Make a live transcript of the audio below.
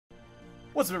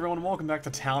What's up, everyone? Welcome back to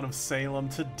Town of Salem.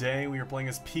 Today we are playing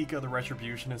as Pika the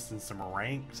Retributionist in some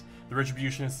ranked. The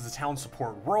Retributionist is a town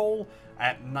support role.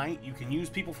 At night, you can use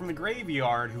people from the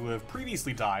graveyard who have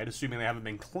previously died, assuming they haven't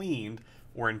been cleaned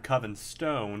or in Coven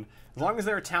Stone. As long as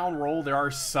they're a town role, there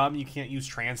are some you can't use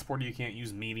transport, you can't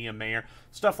use medium mayor,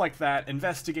 stuff like that.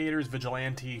 Investigators,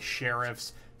 vigilantes,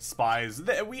 sheriffs, spies.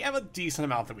 We have a decent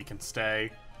amount that we can stay.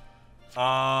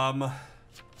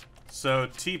 So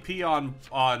TP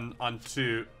on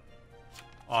two.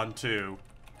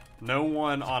 No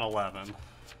one on 11.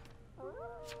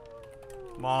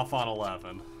 Moth on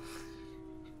 11.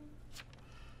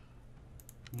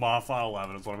 Moth on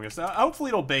 11 is what I'm gonna say. Hopefully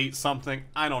it'll bait something.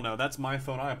 I don't know. That's my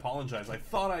phone. I apologize. I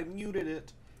thought I muted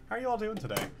it. How are you all doing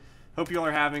today? Hope you all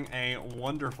are having a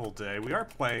wonderful day. We are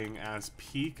playing as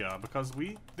Pika because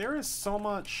there is so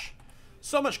much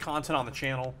content on the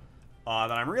channel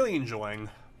that I'm really enjoying.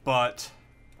 But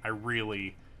I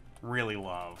really, really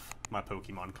love my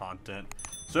Pokemon content.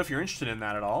 So if you're interested in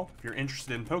that at all, if you're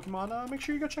interested in Pokemon, make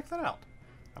sure you go check that out.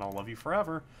 And I'll love you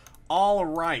forever.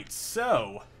 Alright,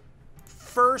 so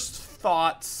first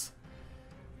thoughts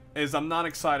is I'm not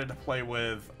excited to play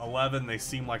with 11. They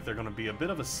seem like they're going to be a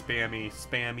bit of a spammy.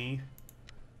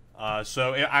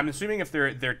 So I'm assuming if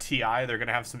they're TI, they're going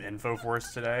to have some info for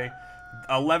us today.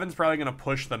 11's probably going to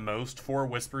push the most for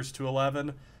Whispers to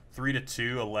 11. 3 to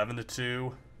 2, 11 to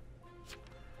 2.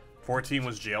 14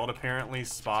 was jailed apparently.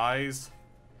 Spies.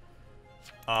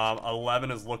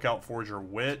 11 is Lookout, Forger,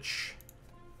 Witch.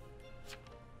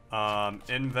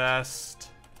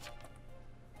 Invest.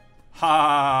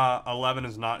 11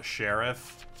 is not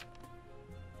Sheriff.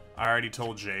 I already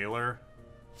told Jailer.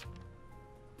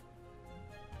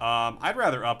 I'd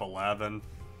rather up 11.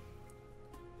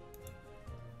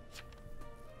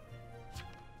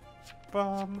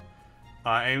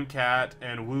 Aimcat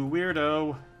and Woo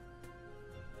Weirdo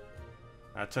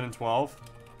at 10 and 12.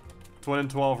 10 and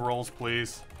 12 rolls,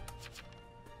 please.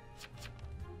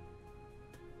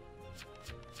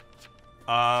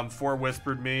 4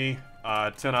 whispered me.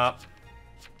 10 up.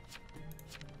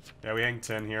 Yeah, we hang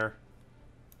 10 here.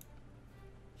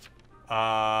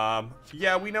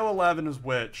 Yeah, we know 11 is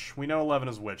Witch. We know 11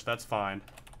 is Witch. That's fine.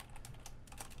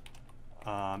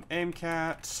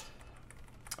 Aimcat.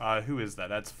 Who is that?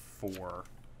 That's 4.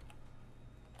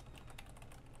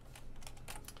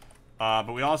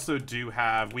 But we also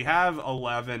we have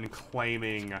 11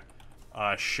 claiming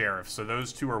Sheriff, so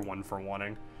those two are 1 for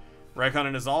 1-ing.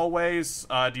 Recon, as always,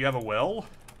 do you have a will?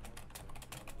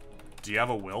 Do you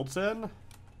have a Wilton?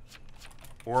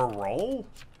 Or a roll?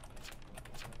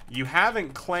 You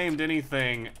haven't claimed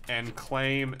anything and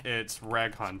claim it's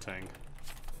reg hunting.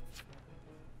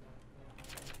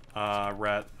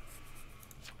 Ret.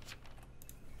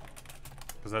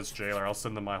 Because that's Jailer. I'll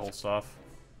send them my whole stuff.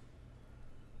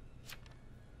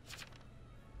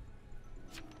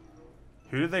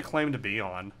 Who did they claim to be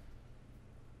on?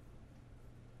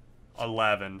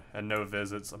 11 and no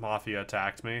visits. Mafia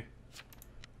attacked me.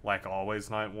 Like always,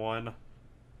 night 1.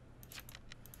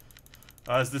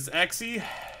 Is this Exy?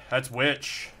 That's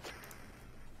Witch.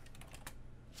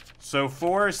 So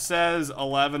 4 says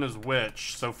 11 is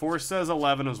Witch. So 4 says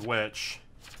 11 is Witch.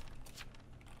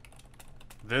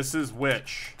 This is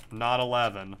Witch, not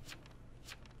 11.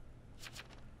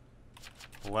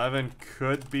 11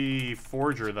 could be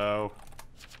Forger, though.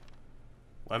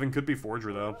 11 could be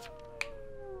Forger, though.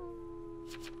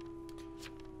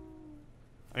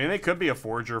 I mean, they could be a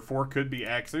Forger. 4 could be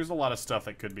X. There's a lot of stuff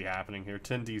that could be happening here.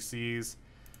 10 DCs.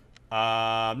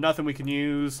 Nothing we can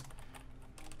use.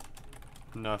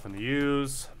 Nothing to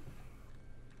use.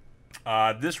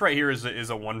 This right here is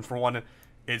a 1 for 1.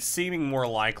 It's seeming more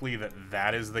likely that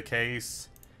that is the case.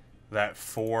 That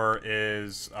 4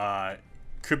 is,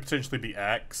 could potentially be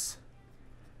X.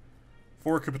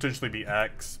 4 could potentially be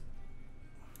X.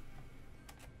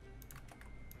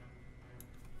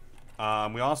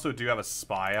 We also do have a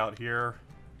spy out here.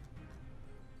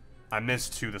 I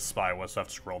missed who the spy was, so I have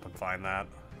to scroll up and find that.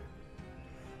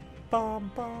 Alright,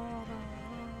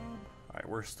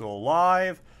 we're still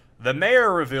alive. The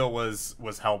mayor reveal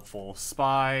was helpful.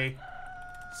 Spy,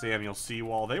 Samuel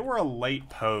Seawall. They were a late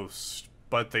post,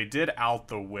 but they did out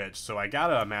the witch, so I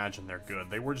gotta imagine they're good.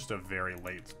 They were just a very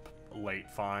late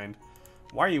find.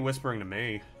 Why are you whispering to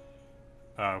me?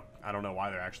 Oh, I don't know why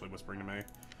they're actually whispering to me.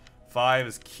 5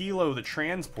 is Kilo the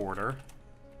Transporter.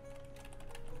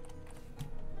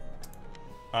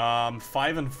 5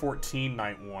 and 14,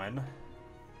 night 1.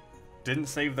 Didn't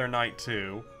save their night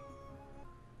 2.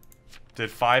 Did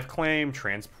 5 claim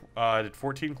did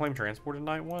 14 claim transport in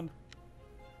night 1?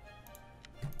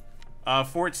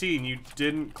 14, you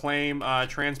didn't claim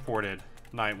transported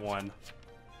night 1.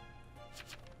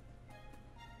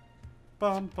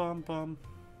 Bum, bum, bum.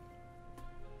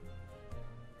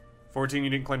 14, you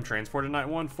didn't claim transport at night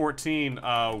 1. 14,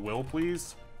 will,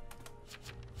 please.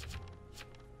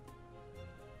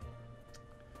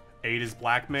 8 is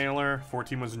blackmailer.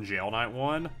 14 was in jail night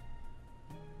 1.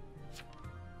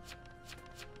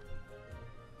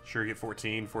 Sure, get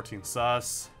 14. 14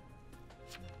 sus.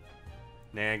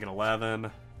 Nag at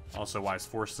 11. Also, why is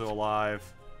 4 still alive?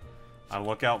 On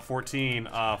lookout 14.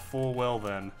 Full will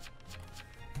then.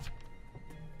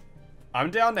 I'm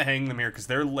down to hang them here because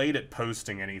they're late at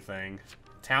posting anything.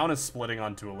 Town is splitting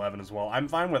onto 11 as well. I'm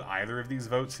fine with either of these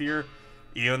votes here,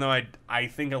 even though I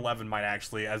think 11 might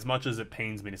actually, as much as it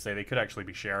pains me to say, they could actually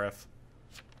be sheriff.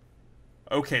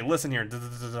 Okay, listen here.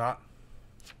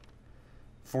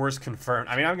 4 is confirmed.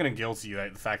 I mean, I'm going to guilt you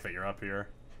the fact that you're up here.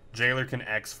 Jailer can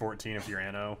X 14 if you're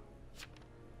Inno.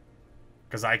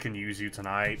 Because I can use you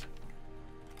tonight.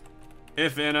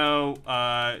 If Inno,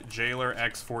 Jailer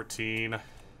X 14.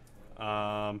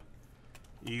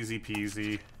 Easy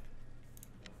peasy.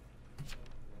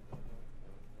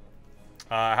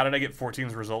 How did I get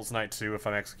 14's results night 2 if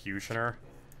I'm Executioner?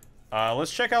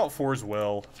 Let's check out 4's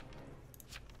will.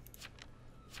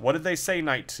 What did they say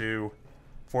night 2?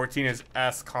 14 is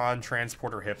S-Con,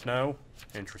 Transporter, Hypno.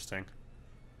 Interesting.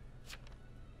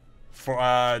 For,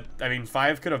 I mean,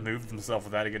 5 could have moved himself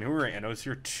with that again. Who are Innos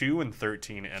here? 2 and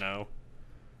 13 Inno.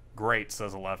 Great,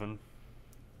 says 11.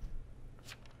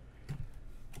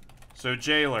 So,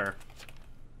 Jailer.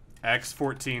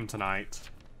 X14 tonight.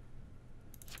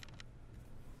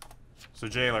 So,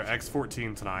 Jailer,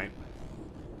 X14 tonight.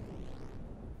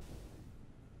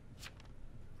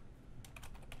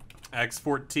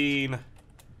 X14.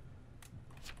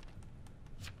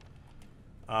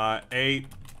 8.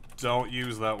 Don't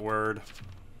use that word.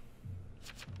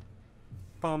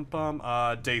 Bum bum.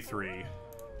 Day 3.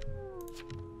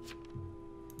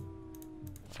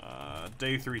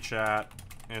 Day 3 chat.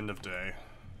 End of day.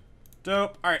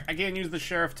 Dope. Alright, I can't use the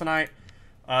sheriff tonight.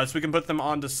 So we can put them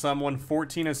onto someone.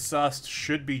 14 is sussed.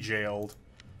 Should be jailed.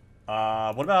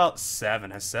 What about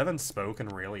 7? Has 7 spoken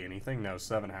really anything? No,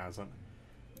 7 hasn't.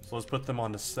 So let's put them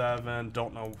onto 7.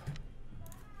 Don't know.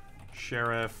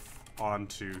 Sheriff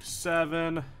onto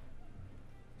 7.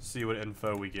 See what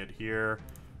info we get here.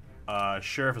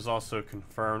 Sheriff is also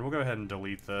confirmed. We'll go ahead and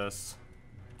delete this.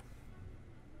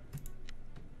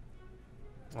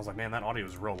 I was like, man, that audio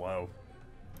is real low.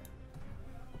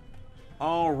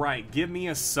 Alright, give me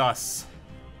a sus.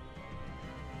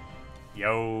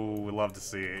 Yo, love to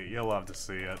see it. You'll love to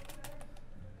see it.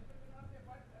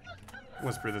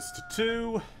 Whisper this to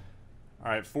 2.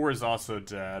 Alright, 4 is also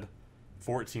dead.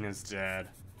 14 is dead.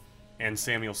 And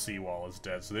Samuel Seawall is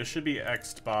dead. So this should be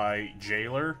X'd by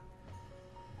Jailer.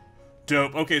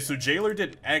 Dope. Okay, so Jailer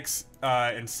did X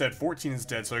instead. 14 is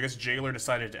dead, so I guess Jailer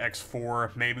decided to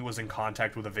X4. Maybe was in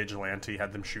contact with a vigilante,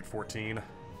 had them shoot 14.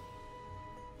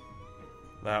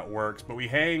 That works. But we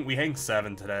hang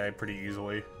 7 today pretty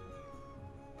easily.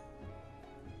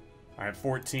 Alright,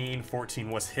 14. 14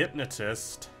 was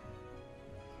Hypnotist.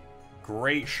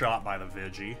 Great shot by the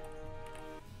Vigi.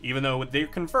 Even though they're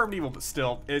confirmed evil, but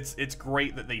still, it's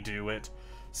great that they do it.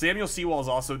 Samuel Seawall is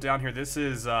also down here. This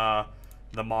is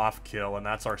the Moth kill, and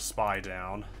that's our spy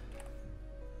down.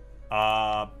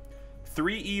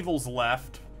 3 evils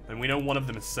left, and we know one of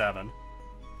them is 7.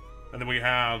 And then we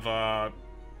have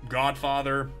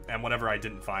Godfather and whatever I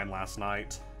didn't find last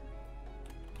night.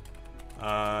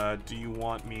 Do you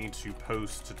want me to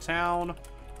post to town,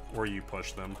 or you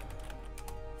push them?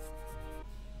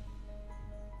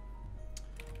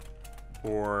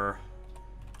 Or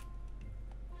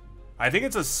I think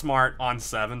it's a smart on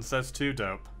 7, says 2.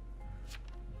 Dope.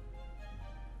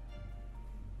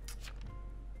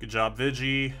 Good job,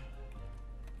 Vigi.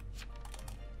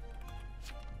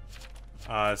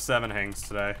 7 hangs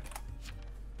today.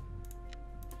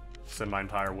 Send my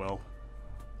entire will.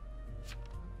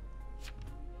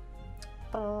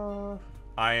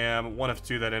 I am one of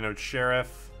 2 that entered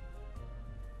Sheriff.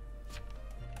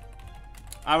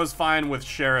 I was fine with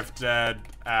Sheriff dead,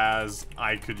 as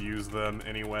I could use them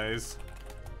anyways.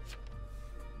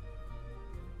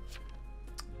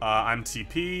 I'm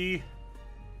TP.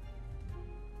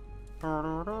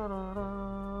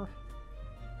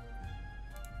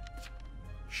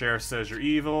 Sheriff says you're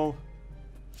evil.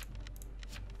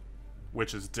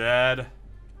 Witch is dead.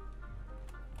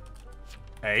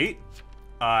 8.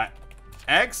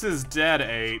 X is dead,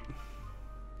 8.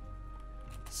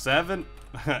 7.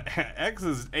 X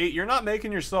is 8. You're not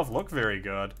making yourself look very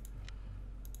good.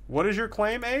 What is your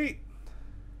claim, 8?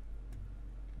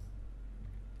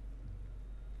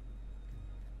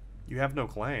 You have no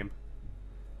claim.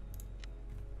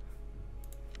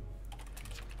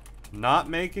 Not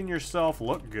making yourself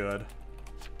look good.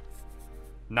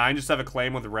 9 just have a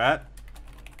claim with Ret.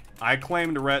 I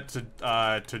claimed Ret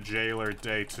to Jailer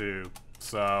day 2,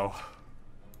 so...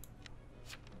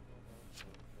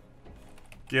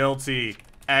 Guilty.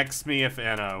 X me if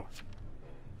NO.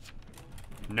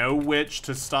 No witch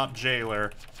to stop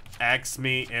Jailer. X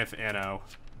me if NO.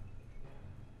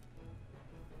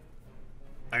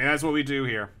 I mean, that's what we do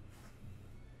here.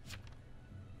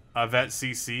 Vet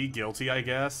CC, guilty, I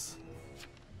guess.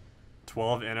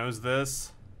 12 NOs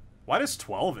this. Why does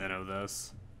 12 NO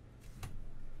this?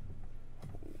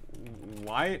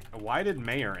 Why did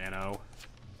Mayor NO?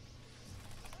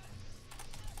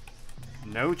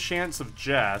 No chance of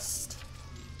jest.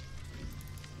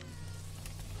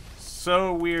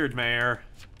 So weird, Mayor.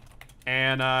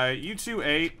 And, you two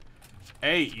 8.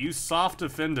 8, you soft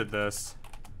defended this.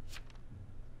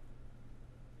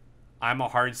 I'm a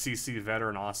hard CC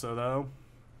veteran also, though.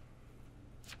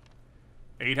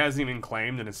 8 hasn't even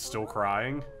claimed and is still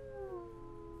crying.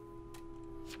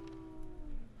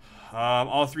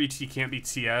 All 3 T can't be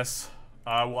TS.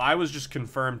 Well, I was just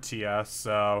confirmed TS,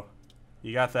 so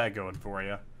you got that going for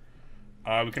you.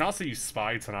 We can also use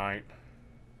Spy tonight.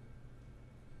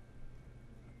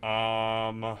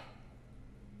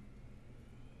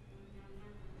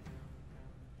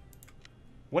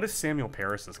 What is Samuel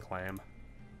Paris's claim?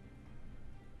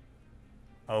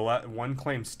 1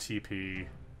 claims TP.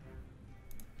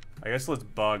 I guess let's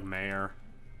bug Mayor.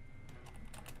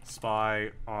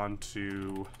 Spy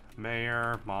onto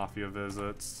Mayor. Mafia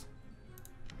visits.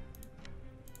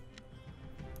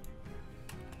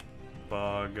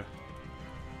 Bug.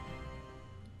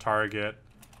 Target.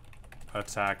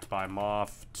 Attacked by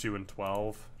Moth. 2 and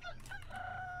 12.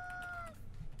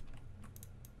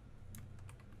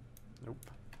 Nope.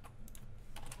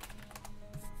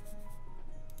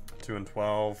 2 and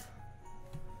 12.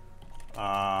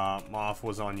 Moth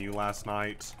was on you last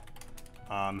night.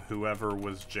 Whoever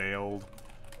was jailed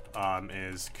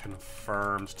is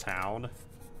confirmed town.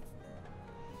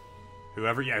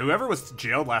 Whoever was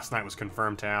jailed last night was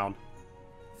confirmed town.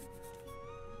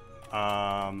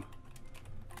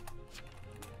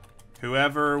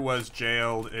 Whoever was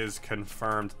jailed is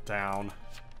confirmed town.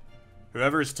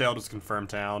 Whoever is tailed is confirmed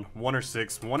town. 1 or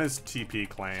 6. 1 is TP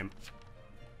claim.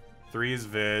 3 is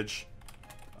Vig.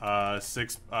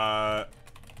 6,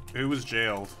 who was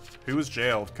jailed? Who was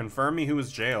jailed? Confirm me who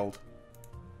was jailed.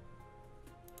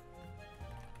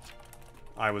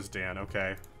 I was Dan,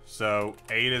 okay. So,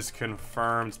 8 is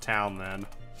confirmed town then.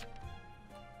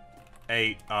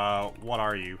 8, what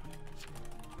are you?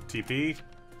 TP?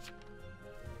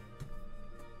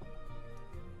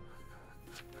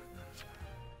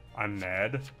 I'm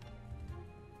Ned.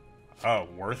 Oh,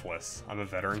 worthless. I'm a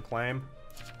veteran claim.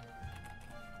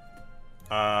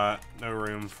 No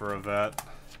room for a vet.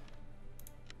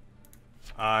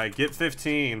 Get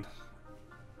 15.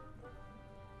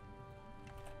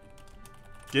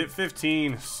 Get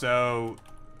 15, so...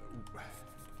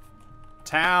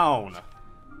 Town!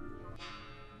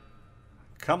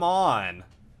 Come on!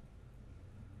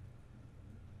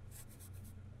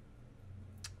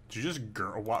 Did you just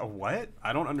what?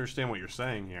 I don't understand what you're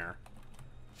saying here.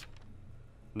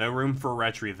 No room for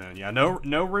retri then. Yeah,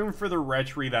 no room for the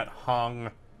retri that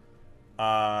hung.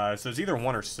 So it's either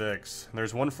 1 or 6.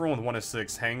 There's 1 for 1 with 1 is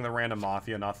 6. Hang the random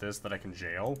mafia, not this, that I can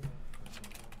jail.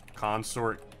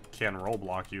 Consort can roll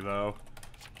block you though.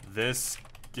 This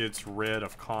gets rid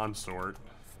of consort.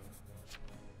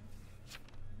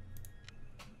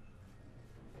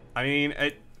 I mean,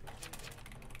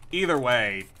 either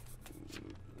way,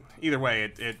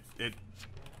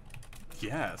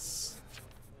 yes.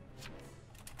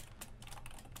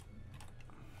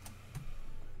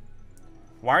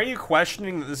 Why are you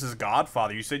questioning that this is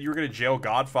Godfather? You said you were going to jail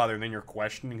Godfather, and then you're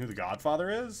questioning who the Godfather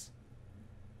is?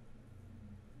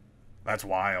 That's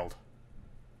wild.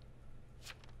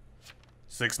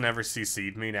 6 never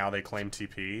CC'd me, now they claim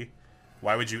TP.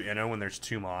 Why would you NO when there's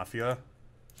 2 Mafia?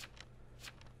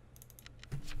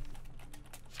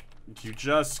 You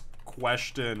just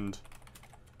questioned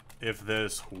if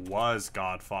this was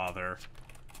Godfather.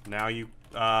 Now you,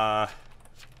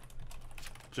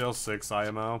 jail 6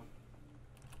 IMO.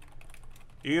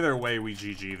 Either way, we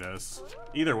GG this.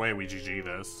 Either way, we GG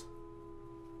this.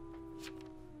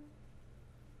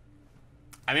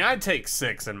 I mean, I'd take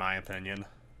 6 in my opinion.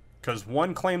 Because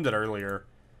 1 claimed it earlier.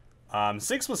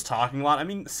 6 was talking a lot. I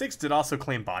mean, 6 did also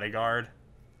claim bodyguard.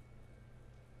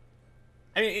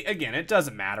 I mean, again, it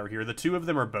doesn't matter here. The 2 of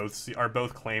them are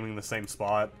both claiming the same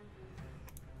spot.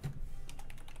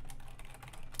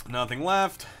 Nothing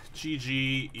left.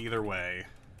 GG either way.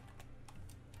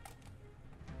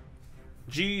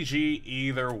 GG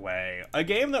either way. A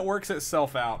game that works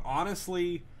itself out.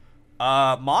 Honestly,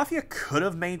 Mafia could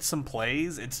have made some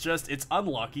plays. It's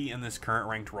unlucky in this current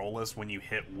ranked role list when you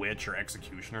hit Witch or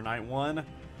Executioner night 1.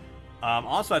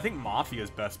 Also, I think Mafia's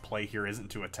best play here isn't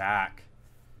to attack.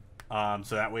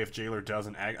 So that way if Jailer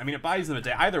doesn't... I mean, it buys them a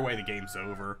day. Either way, the game's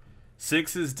over.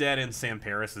 6 is dead and Sam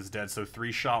Paris is dead, so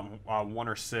 3 shot 1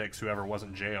 or 6, whoever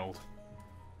wasn't jailed.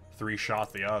 3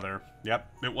 shot the other.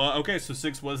 Yep. Okay, so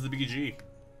 6 was the BG.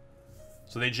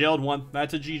 So they jailed 1.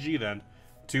 That's a GG then.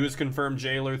 2 is confirmed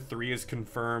Jailer. 3 is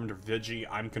confirmed Vigi.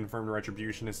 I'm confirmed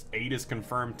Retributionist. 8 is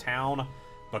confirmed Town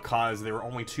because there were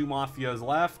only 2 Mafias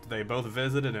left. They both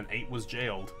visited and 8 was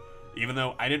jailed. Even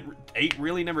though 8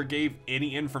 really never gave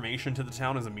any information to the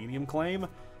Town as a medium claim,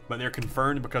 but they're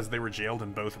confirmed because they were jailed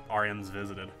and both RNs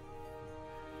visited.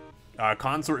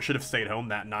 Consort should have stayed home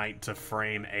that night to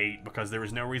frame 8 because there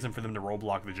was no reason for them to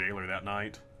rollblock the Jailer that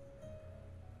night.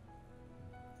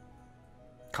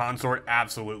 Consort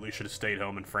absolutely should have stayed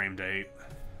home and framed 8.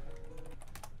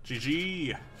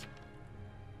 GG.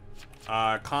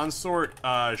 Consort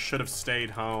should have stayed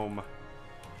home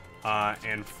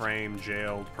and framed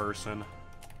jailed person.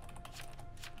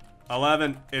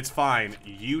 11, it's fine.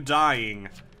 You dying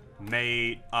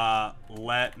may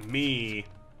let me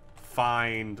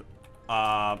find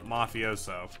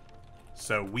Mafioso.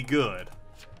 So we good.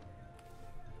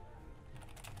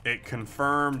 It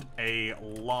confirmed a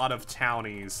lot of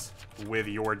townies with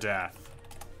your death.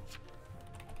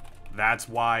 That's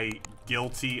why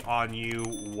guilty on you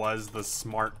was the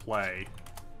smart play.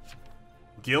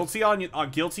 Guilty on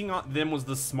them was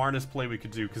the smartest play we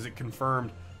could do because it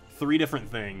confirmed 3 different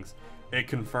things. It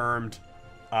confirmed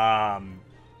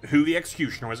who the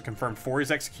Executioner was. It confirmed 4 is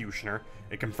Executioner.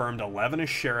 It confirmed 11 is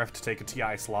Sheriff to take a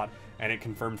TI slot. And it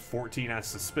confirmed 14 as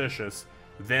Suspicious.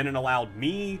 Then it allowed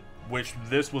me, which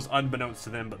this was unbeknownst to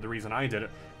them, but the reason I did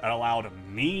it, it allowed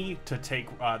me to take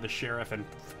the Sheriff and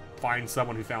find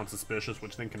someone who found Suspicious,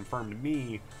 which then confirmed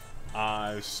me.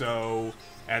 And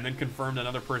then confirmed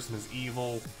another person as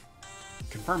evil.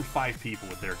 Confirmed 5 people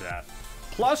with their death.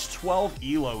 Plus 12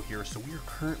 ELO here, so we are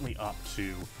currently up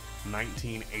to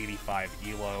 1985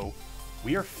 ELO.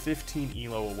 We are 15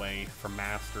 ELO away from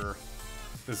Master.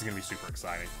 This is going to be super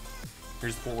exciting.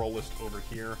 Here's the full roll list over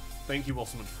here. Thank you all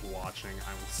so much for watching.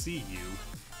 I will see you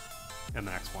in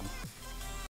the next one.